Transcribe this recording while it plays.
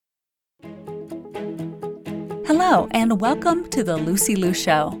Hello, and welcome to the Lucy Liu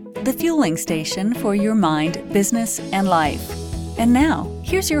Show, the fueling station for your mind, business, and life. And now,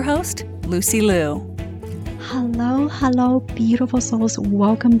 here's your host, Lucy Liu. Hello, beautiful souls.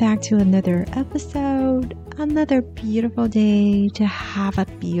 Welcome back to another episode. Another beautiful day to have a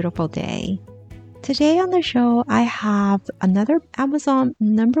beautiful day. Today on the show, I have another Amazon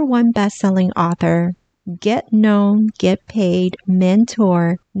 #1 best-selling author, Get Known, Get Paid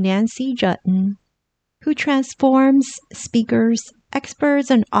mentor, Nancy Juetten, who transforms speakers, experts,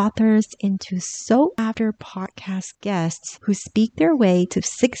 and authors into sought-after podcast guests who speak their way to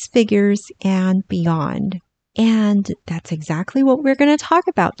six figures and beyond. And that's exactly what we're going to talk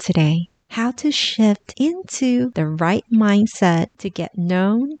about today. How to shift into the right mindset to get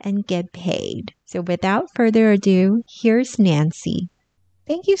known and get paid. So without further ado, here's Nancy.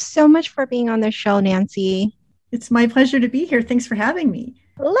 Thank you so much for being on the show, Nancy. It's my pleasure to be here. Thanks for having me.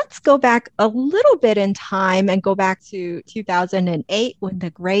 Let's go back a little bit in time and go back to 2008 when the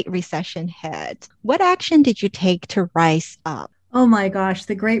Great Recession hit. What action did you take to rise up? Oh my gosh,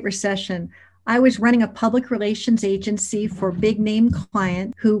 the Great Recession. I was running a public relations agency for a big name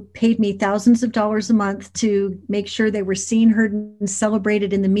client who paid me thousands of dollars a month to make sure they were seen, heard, and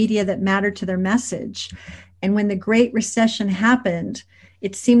celebrated in the media that mattered to their message. And when the Great Recession happened,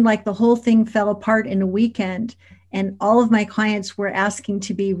 it seemed like the whole thing fell apart in a weekend. And all of my clients were asking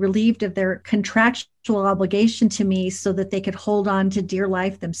to be relieved of their contractual obligation to me so that they could hold on to dear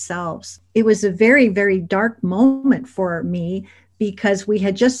life themselves. It was a very, very dark moment for me because we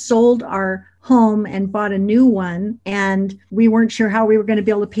had just sold our home and bought a new one, and we weren't sure how we were going to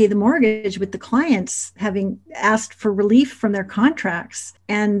be able to pay the mortgage with the clients having asked for relief from their contracts.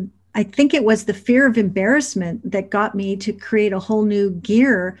 And I think it was the fear of embarrassment that got me to create a whole new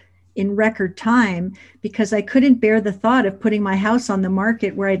gear in record time, because I couldn't bear the thought of putting my house on the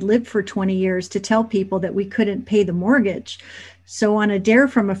market where I'd lived for 20 years to tell people that we couldn't pay the mortgage. So on a dare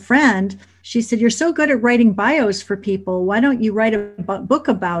from a friend, she said, "You're so good at writing bios for people. Why don't you write a book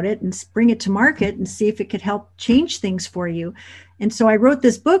about it and bring it to market and see if it could help change things for you?" And so I wrote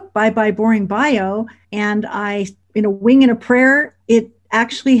this book, Bye Bye Boring Bio, and in a wing and a prayer, it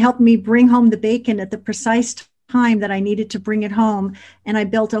actually helped me bring home the bacon at the precise time that I needed to bring it home. And I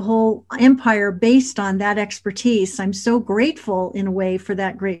built a whole empire based on that expertise. I'm so grateful in a way for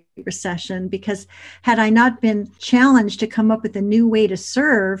that Great Recession, because had I not been challenged to come up with a new way to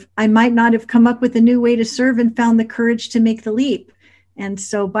serve, I might not have come up with a new way to serve and found the courage to make the leap. And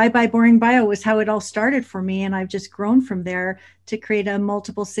so Bye Bye Boring Bio was how it all started for me. And I've just grown from there to create a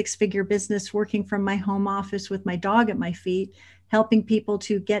multiple six-figure business working from my home office with my dog at my feet, helping people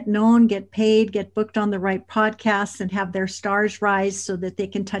to get known, get paid, get booked on the right podcasts, and have their stars rise so that they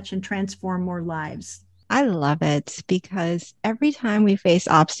can touch and transform more lives. I love it because every time we face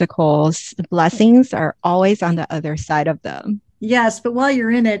obstacles, the blessings are always on the other side of them. Yes, but while you're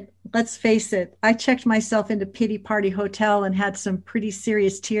in it, let's face it, I checked myself into Pity Party Hotel and had some pretty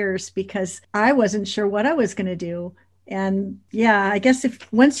serious tears because I wasn't sure what I was going to do. And yeah, I guess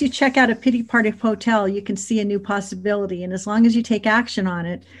if once you check out a Pity Party Hotel, you can see a new possibility. And as long as you take action on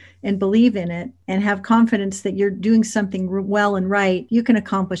it and believe in it and have confidence that you're doing something well and right, you can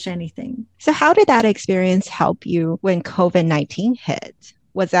accomplish anything. So how did that experience help you when COVID-19 hit?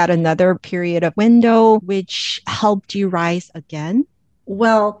 Was that another period of window which helped you rise again?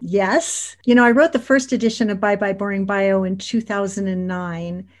 Well, yes. I wrote the first edition of Bye Bye Boring Bio in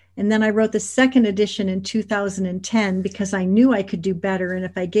 2009. And then I wrote the second edition in 2010 because I knew I could do better. And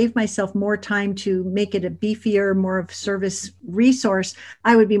if I gave myself more time to make it a beefier, more of service resource,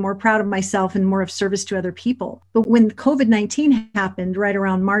 I would be more proud of myself and more of service to other people. But when COVID-19 happened right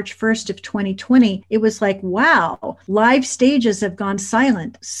around March 1st of 2020, it was like, wow, live stages have gone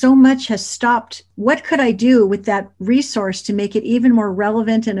silent. So much has stopped. What could I do with that resource to make it even more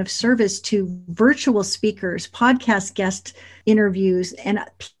relevant and of service to virtual speakers, podcast guest interviews, and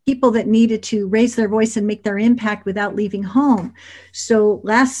people that needed to raise their voice and make their impact without leaving home? So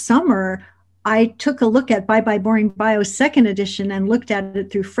last summer, I took a look at Bye Bye Boring Bio's second edition and looked at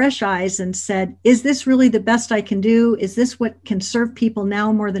it through fresh eyes and said, is this really the best I can do? Is this what can serve people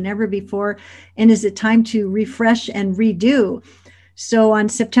now more than ever before? And is it time to refresh and redo? So on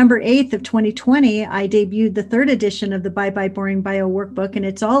September 8th of 2020, I debuted the third edition of the Bye Bye Boring Bio workbook, and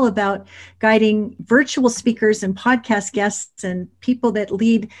it's all about guiding virtual speakers and podcast guests and people that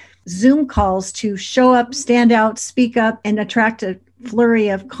lead Zoom calls to show up, stand out, speak up, and attract a flurry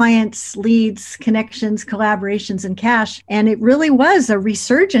of clients, leads, connections, collaborations, and cash. And it really was a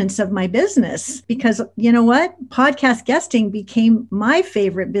resurgence of my business because you know what? Podcast guesting became my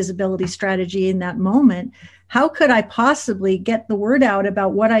favorite visibility strategy in that moment. how could I possibly get the word out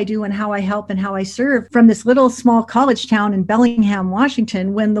about what I do and how I help and how I serve from this little small college town in Bellingham,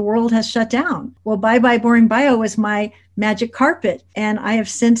 Washington, when the world has shut down? Well, Bye Bye Boring Bio was my magic carpet. And I have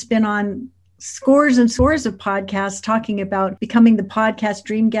since been on scores and scores of podcasts talking about becoming the podcast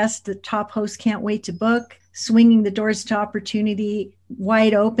dream guest the top hosts can't wait to book, swinging the doors to opportunity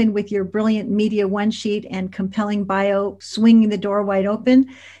wide open with your brilliant media one sheet and compelling bio, swinging the door wide open.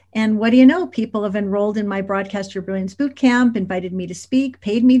 And what do you know? People have enrolled in my Broadcast Your Brilliance Bootcamp, invited me to speak,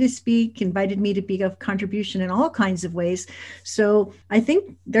 paid me to speak, invited me to be of contribution in all kinds of ways. So I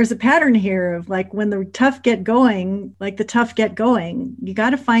think there's a pattern here of like when the tough get going, like the tough get going, you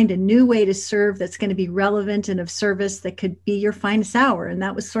got to find a new way to serve that's going to be relevant and of service that could be your finest hour. And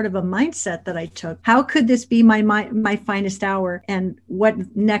that was sort of a mindset that I took. How could this be my finest hour, and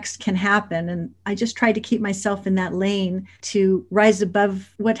what next can happen? And I just tried to keep myself in that lane to rise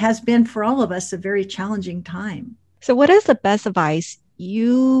above what has been for all of us a very challenging time. So what is the best advice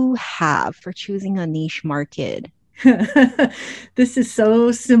you have for choosing a niche market? This is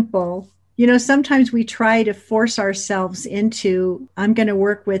so simple. You know, sometimes we try to force ourselves into, I'm going to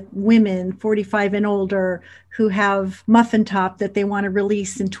work with women 45 and older who have muffin top that they want to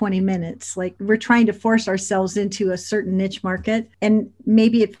release in 20 minutes. Like we're trying to force ourselves into a certain niche market, and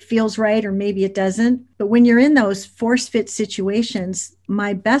maybe it feels right or maybe it doesn't. But when you're in those force fit situations,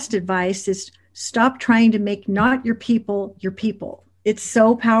 my best advice is stop trying to make not your people your people. It's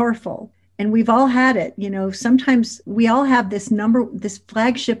so powerful. And we've all had it. You know, sometimes we all have this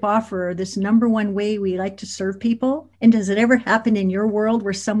flagship offer, this number one way we like to serve people. And does it ever happen in your world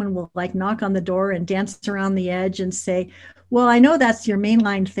where someone will like knock on the door and dance around the edge and say, well, I know that's your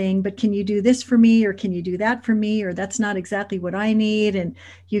mainline thing, but can you do this for me? Or can you do that for me? Or that's not exactly what I need. And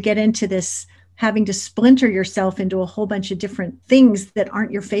you get into this having to splinter yourself into a whole bunch of different things that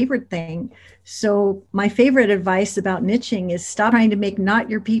aren't your favorite thing. So my favorite advice about niching is stop trying to make not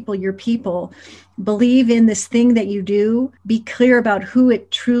your people your people. Believe in this thing that you do. Be clear about who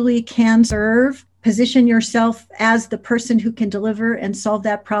it truly can serve. Position yourself as the person who can deliver and solve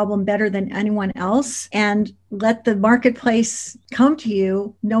that problem better than anyone else. And let the marketplace come to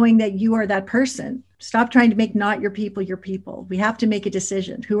you knowing that you are that person. Stop trying to make not your people your people. We have to make a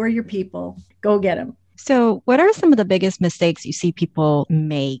decision. Who are your people? Go get them. So what are some of the biggest mistakes you see people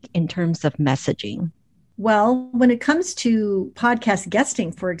make in terms of messaging? Well, when it comes to podcast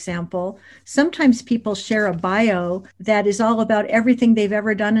guesting, for example, sometimes people share a bio that is all about everything they've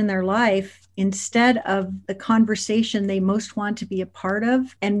ever done in their life instead of the conversation they most want to be a part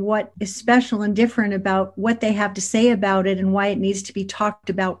of and what is special and different about what they have to say about it and why it needs to be talked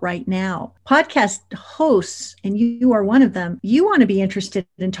about right now. Podcast hosts, and you are one of them, you want to be interested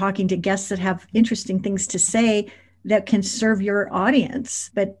in talking to guests that have interesting things to say that can serve your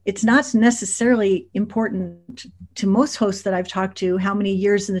audience. But it's not necessarily important to most hosts that I've talked to, how many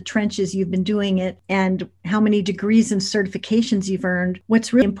years in the trenches you've been doing it and how many degrees and certifications you've earned.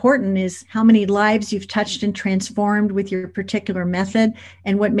 What's really important is how many lives you've touched and transformed with your particular method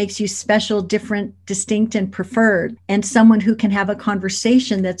and what makes you special, different, distinct, and preferred, and someone who can have a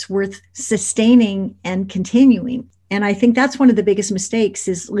conversation that's worth sustaining and continuing. And I think that's one of the biggest mistakes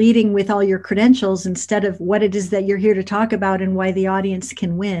is leading with all your credentials instead of what it is that you're here to talk about and why the audience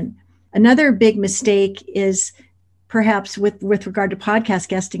can win. Another big mistake is perhaps with regard to podcast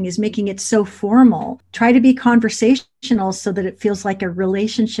guesting is making it so formal. Try to be conversational so that it feels like a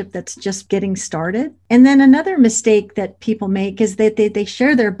relationship that's just getting started. And then another mistake that people make is that they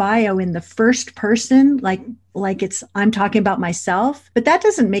share their bio in the first person, like it's, I'm talking about myself, but that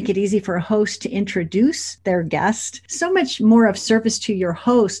doesn't make it easy for a host to introduce their guest. So much more of service to your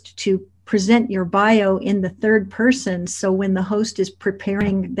host to present your bio in the third person. So when the host is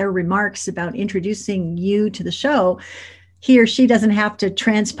preparing their remarks about introducing you to the show, he or she doesn't have to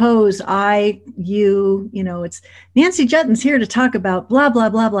transpose it's Nancy Juetten's here to talk about blah, blah,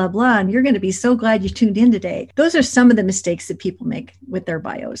 blah, blah, blah. And you're going to be so glad you tuned in today. Those are some of the mistakes that people make with their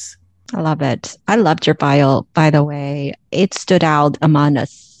bios. I love it. I loved your bio, by the way. It stood out among a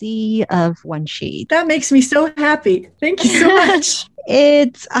sea of one sheet. That makes me so happy. Thank you so much.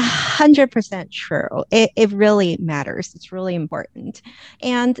 It's 100% true. It really matters. It's really important.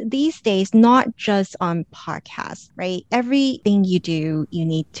 And these days, not just on podcasts, right? Everything you do, you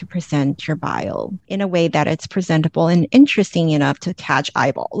need to present your bio in a way that it's presentable and interesting enough to catch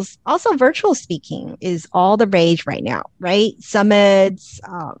eyeballs. Also, virtual speaking is all the rage right now, right? Summits,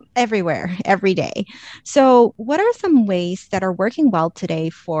 everywhere, every day. So what are some ways that are working well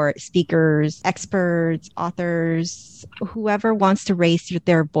today for speakers, experts, authors, whoever wants to raise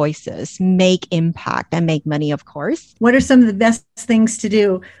their voices, make impact, and make money, of course? What are some of the best things to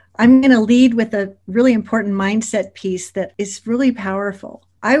do? I'm going to lead with a really important mindset piece that is really powerful.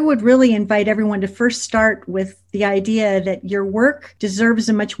 I would really invite everyone to first start with the idea that your work deserves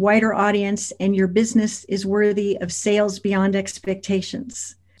a much wider audience and your business is worthy of sales beyond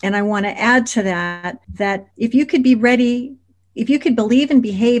expectations. And I want to add to that if you could be ready, if you could believe and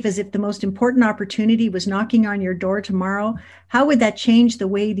behave as if the most important opportunity was knocking on your door tomorrow, how would that change the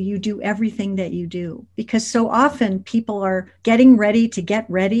way that you do everything that you do? Because so often people are getting ready to get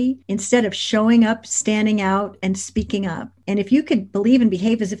ready instead of showing up, standing out, and speaking up. And if you could believe and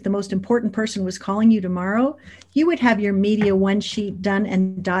behave as if the most important person was calling you tomorrow, you would have your media one sheet done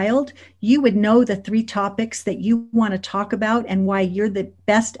and dialed. You would know the 3 topics that you want to talk about and why you're the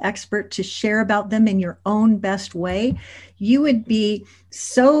best expert to share about them in your own best way. You would be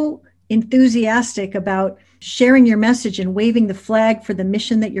so enthusiastic about sharing your message and waving the flag for the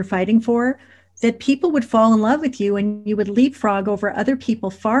mission that you're fighting for, that people would fall in love with you and you would leapfrog over other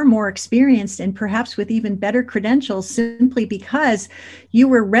people far more experienced and perhaps with even better credentials simply because you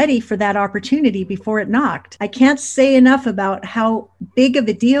were ready for that opportunity before it knocked. I can't say enough about how big of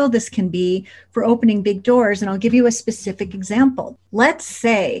a deal this can be for opening big doors. And I'll give you a specific example. Let's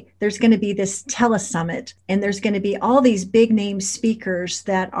say there's going to be this telesummit and there's going to be all these big name speakers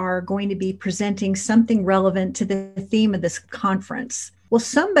that are going to be presenting something relevant to the theme of this conference. Well,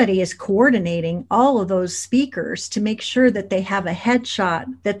 somebody is coordinating all of those speakers to make sure that they have a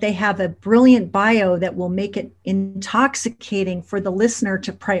headshot, that they have a brilliant bio that will make it intoxicating for the listener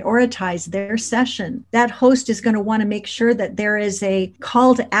to prioritize their session. That host is going to want to make sure that there is a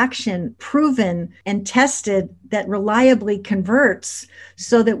call to action proven and tested that reliably converts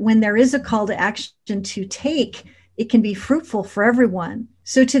so that when there is a call to action to take, it can be fruitful for everyone.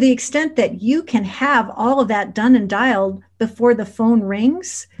 So to the extent that you can have all of that done and dialed before the phone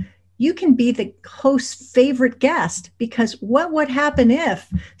rings, you can be the host's favorite guest, because what would happen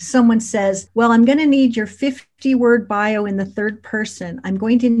if someone says, well, I'm going to need your 50-word bio in the third person. I'm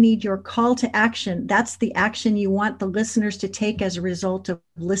going to need your call to action. That's the action you want the listeners to take as a result of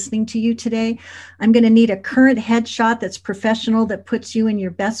listening to you today. I'm going to need a current headshot that's professional, that puts you in your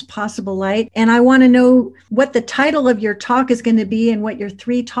best possible light. And I want to know what the title of your talk is going to be and what your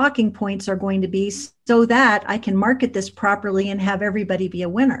 3 talking points are going to be, so that I can market this properly and have everybody be a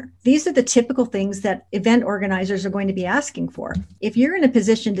winner. These are the typical things that event organizers are going to be asking for. If you're in a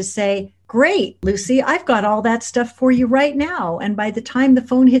position to say, great, Lucy, I've got all that stuff for you right now, and by the time the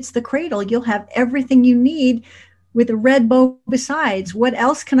phone hits the cradle, you'll have everything you need with a red bow besides. What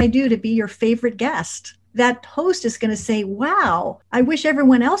else can I do to be your favorite guest? That host is going to say, wow, I wish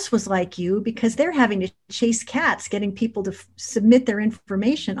everyone else was like you, because they're having to chase cats, getting people to submit their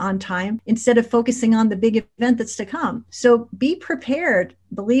information on time instead of focusing on the big event that's to come. So be prepared,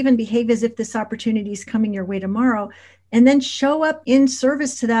 believe and behave as if this opportunity is coming your way tomorrow, and then show up in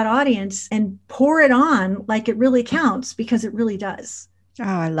service to that audience and pour it on like it really counts, because it really does. Oh,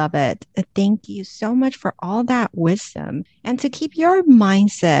 I love it. Thank you so much for all that wisdom. And to keep your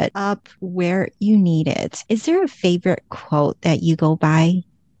mindset up where you need it, is there a favorite quote that you go by?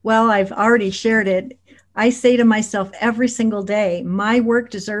 Well, I've already shared it. I say to myself every single day, my work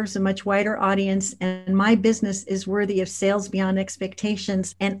deserves a much wider audience and my business is worthy of sales beyond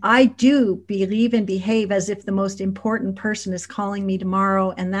expectations. And I do believe and behave as if the most important person is calling me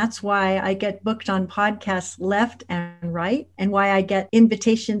tomorrow. And that's why I get booked on podcasts left and right, and why I get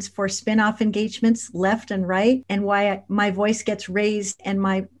invitations for spinoff engagements left and right, and why my voice gets raised and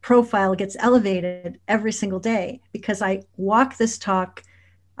my profile gets elevated every single day, because I walk this talk.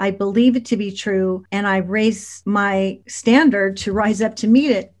 I believe it to be true, and I raise my standard to rise up to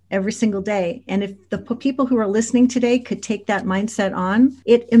meet it every single day. And if the people who are listening today could take that mindset on,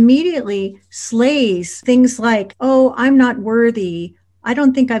 it immediately slays things like, oh, I'm not worthy. I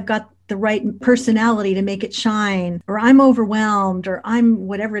don't think I've got the right personality to make it shine, or I'm overwhelmed, or I'm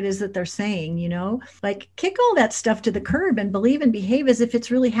whatever it is that they're saying, like kick all that stuff to the curb and believe and behave as if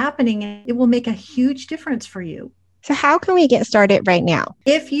it's really happening. And it will make a huge difference for you. So how can we get started right now?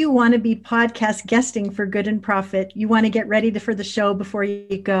 If you want to be podcast guesting for Good and Profit, you want to get ready for the show before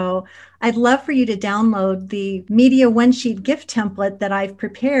you go, I'd love for you to download the Media One Sheet gift template that I've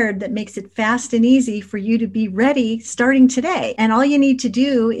prepared that makes it fast and easy for you to be ready starting today. And all you need to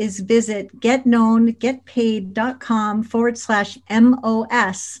do is visit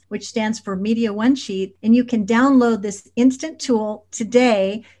getknowngetpaid.com/MOS, which stands for Media One Sheet. And you can download this instant tool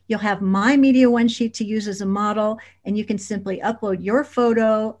today. You'll have my Media One sheet to use as a model, and you can simply upload your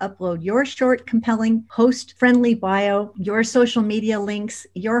photo, upload your short, compelling, host-friendly bio, your social media links,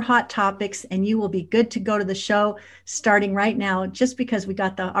 your hot topics, and you will be good to go to the show starting right now, just because we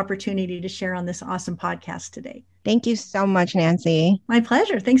got the opportunity to share on this awesome podcast today. Thank you so much, Nancy. My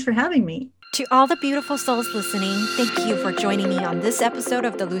pleasure. Thanks for having me. To all the beautiful souls listening, thank you for joining me on this episode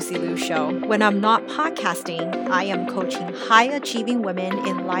of The Lucy Liu Show. When I'm not podcasting, I am coaching high-achieving women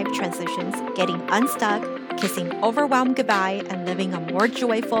in life transitions, getting unstuck, kissing overwhelm goodbye, and living a more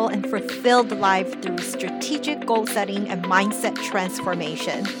joyful and fulfilled life through strategic goal setting and mindset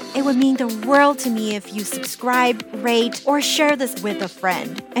transformation. It would mean the world to me if you subscribe, rate, or share this with a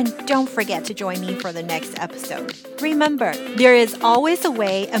friend. And don't forget to join me for the next episode. Remember, there is always a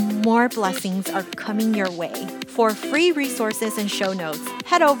way, and more blessings are coming your way. For free resources and show notes,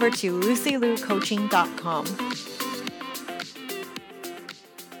 head over to LucyLuCoaching.com.